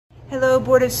Hello,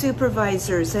 Board of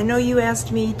Supervisors. I know you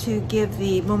asked me to give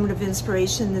the moment of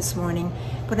inspiration this morning,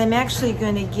 but I'm actually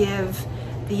going to give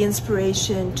the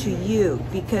inspiration to you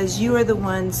because you are the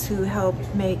ones who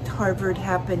helped make Harvard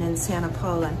happen in Santa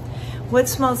Paula. What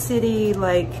small city,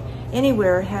 like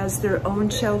anywhere, has their own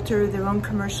shelter, their own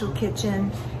commercial kitchen,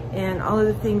 and all of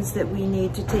the things that we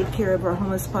need to take care of our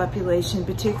homeless population,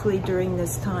 particularly during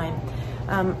this time.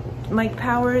 Mike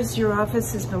Powers, your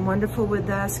office has been wonderful with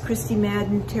us, Christy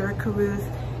Madden, Tara Caruth,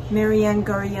 Marianne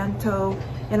Garianto,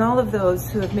 and all of those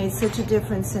who have made such a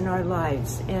difference in our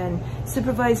lives. And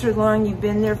Supervisor Long, you've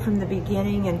been there from the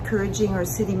beginning, encouraging our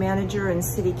city manager and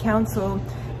city council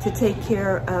to take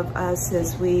care of us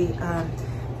as we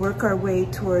work our way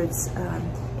towards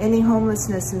ending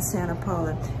homelessness in Santa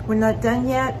Paula. We're not done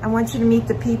yet. I want you to meet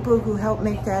the people who helped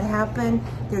make that happen.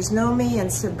 There's Nomi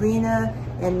and Sabrina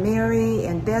and Mary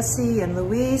and Bessie and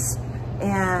Louise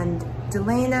and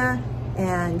Delana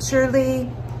and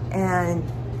Shirley and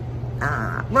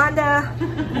Rhonda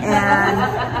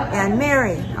and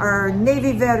Mary, our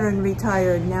Navy veteran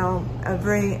retired, now a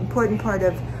very important part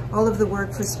of all of the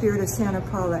work for Spirit of Santa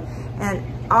Paula. And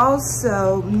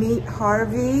also meet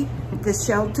Harvey, the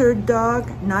sheltered dog,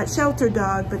 not shelter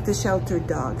dog, but the sheltered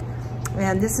dog.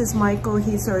 And this is Michael,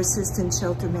 he's our assistant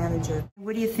shelter manager.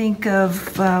 What do you think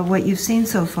of what you've seen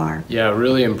so far? Yeah,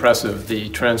 really impressive. The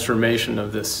transformation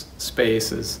of this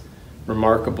space is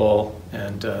remarkable,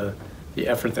 and the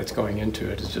effort that's going into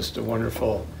it is just a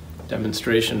wonderful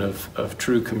demonstration of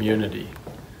true community.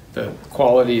 The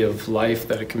quality of life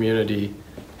that a community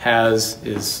has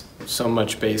is so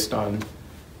much based on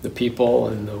the people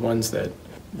and the ones that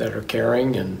are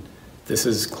caring, and this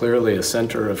is clearly a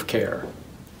center of care.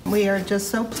 We are just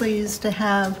so pleased to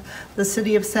have the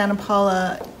City of Santa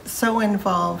Paula so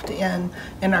involved in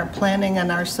our planning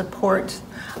and our support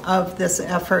of this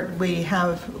effort. We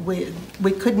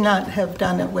could not have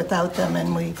done it without them,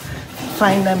 and we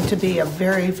find them to be a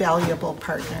very valuable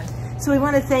partner. So we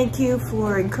want to thank you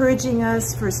for encouraging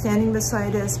us, for standing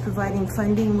beside us, providing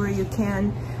funding where you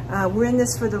can. We're in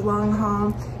this for the long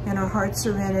haul, and our hearts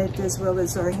are in it as well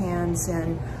as our hands,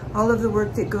 and all of the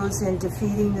work that goes into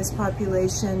feeding this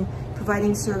population,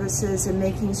 providing services, and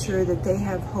making sure that they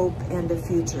have hope and a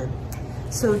future.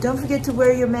 So don't forget to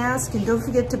wear your mask, and don't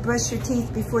forget to brush your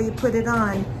teeth before you put it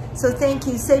on. So thank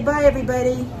you. Say bye,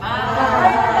 everybody.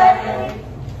 Bye.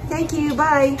 Thank you.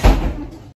 Bye.